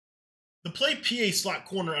The play PA slot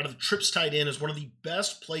corner out of the trips tight end is one of the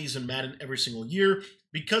best plays in Madden every single year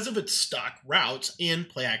because of its stock routes and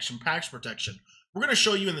play action pass protection. We're going to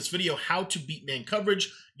show you in this video how to beat man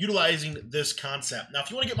coverage utilizing this concept. Now,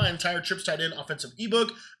 if you want to get my entire trips tight end offensive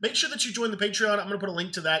ebook, make sure that you join the Patreon. I'm going to put a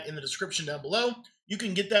link to that in the description down below. You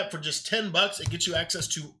can get that for just 10 bucks. It gets you access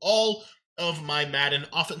to all of my Madden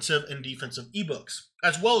offensive and defensive ebooks,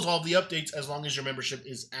 as well as all of the updates as long as your membership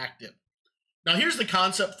is active. Now, here's the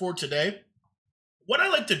concept for today. What I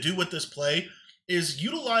like to do with this play is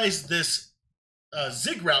utilize this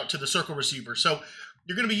zig route to the circle receiver. So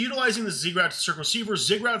you're going to be utilizing the zig route to circle receiver.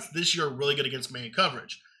 Zig routes this year are really good against man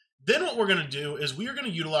coverage. Then what we're going to do is we are going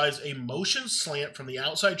to utilize a motion slant from the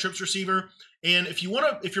outside trips receiver. And if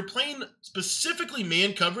you're playing specifically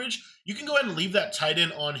man coverage, you can go ahead and leave that tight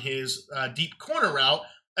end on his deep corner route,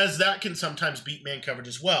 as that can sometimes beat man coverage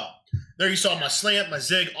as well. There you saw my slant, my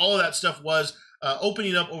zig, all of that stuff was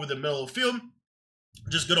opening up over the middle of the field.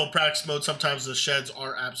 Just good old practice mode. Sometimes the sheds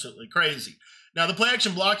are absolutely crazy. Now, the play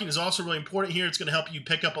action blocking is also really important here. It's going to help you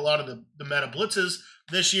pick up a lot of the meta blitzes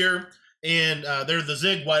this year. And there's the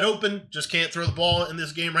zig wide open. Just can't throw the ball in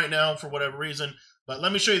this game right now for whatever reason. But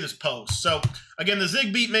let me show you this post. So, again, the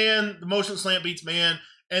zig beat man. The motion slant beats man.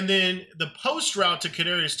 And then the post route to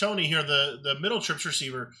Kadarius Toney here, the middle trips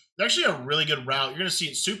receiver, is actually a really good route. You're going to see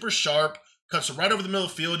it super sharp, cuts right over the middle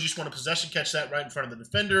of the field. You just want to possession catch that right in front of the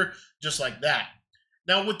defender, just like that.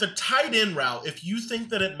 Now, with the tight end route, if you think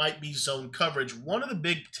that it might be zone coverage, one of the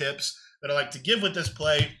big tips that I like to give with this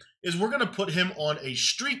play is we're going to put him on a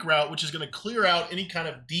streak route, which is going to clear out any kind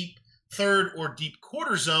of deep third or deep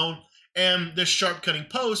quarter zone. And this sharp cutting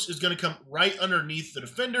post is going to come right underneath the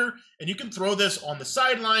defender, and you can throw this on the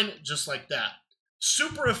sideline just like that.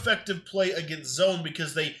 Super effective play against zone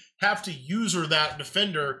because they have to user that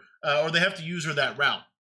defender or they have to user that route.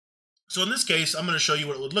 So in this case, I'm going to show you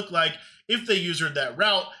what it would look like if they usered that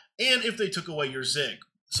route and if they took away your zig.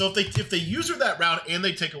 So if they user that route and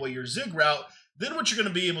they take away your zig route, then what you're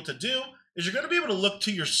going to be able to do is you're going to be able to look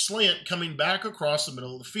to your slant coming back across the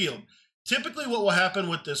middle of the field. Typically what will happen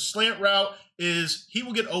with this slant route is he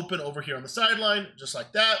will get open over here on the sideline, just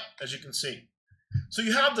like that, as you can see. So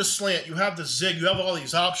you have the slant, you have the zig, you have all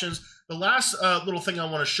these options. The last little thing I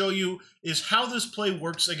want to show you is how this play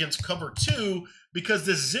works against cover 2, because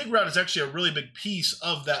this zig route is actually a really big piece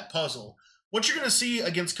of that puzzle. What you're going to see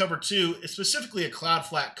against cover 2, specifically a cloud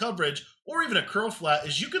flat coverage or even a curl flat,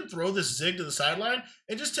 is you can throw this zig to the sideline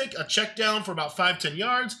and just take a check down for about 5-10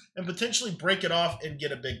 yards and potentially break it off and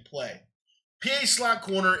get a big play. PA slot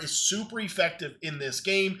corner is super effective in this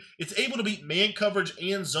game. It's able to beat man coverage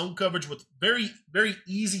and zone coverage with very, very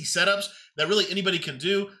easy setups that really anybody can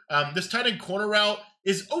do. This tight end corner route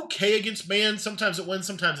is okay against man. Sometimes it wins,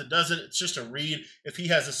 sometimes it doesn't. It's just a read. If he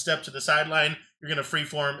has a step to the sideline, you're going to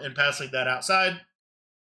freeform and pass like that outside.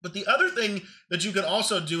 But the other thing that you can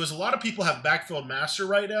also do is a lot of people have backfield master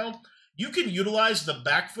right now. You can utilize the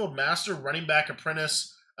backfield master running back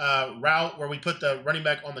apprentice route where we put the running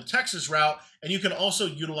back on the Texas route, and you can also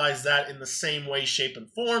utilize that in the same way, shape, and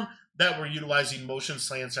form that we're utilizing motion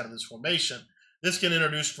slants out of this formation. This can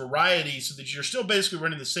introduce variety so that you're still basically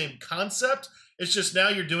running the same concept. It's just now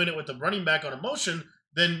you're doing it with the running back on a motion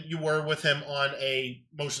than you were with him on a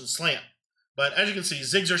motion slant. But as you can see,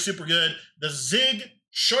 zigs are super good. The zig,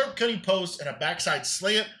 sharp cutting post, and a backside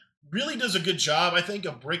slant really does a good job, I think,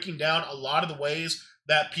 of breaking down a lot of the ways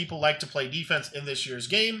that people like to play defense in this year's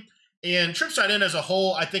game. And trips tight end as a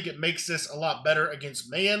whole, I think it makes this a lot better against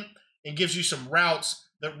man and gives you some routes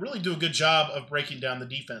that really do a good job of breaking down the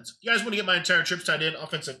defense. If you guys want to get my entire trips tight end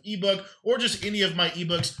offensive ebook or just any of my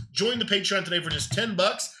ebooks, join the Patreon today for just 10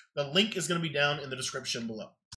 bucks. The link is going to be down in the description below.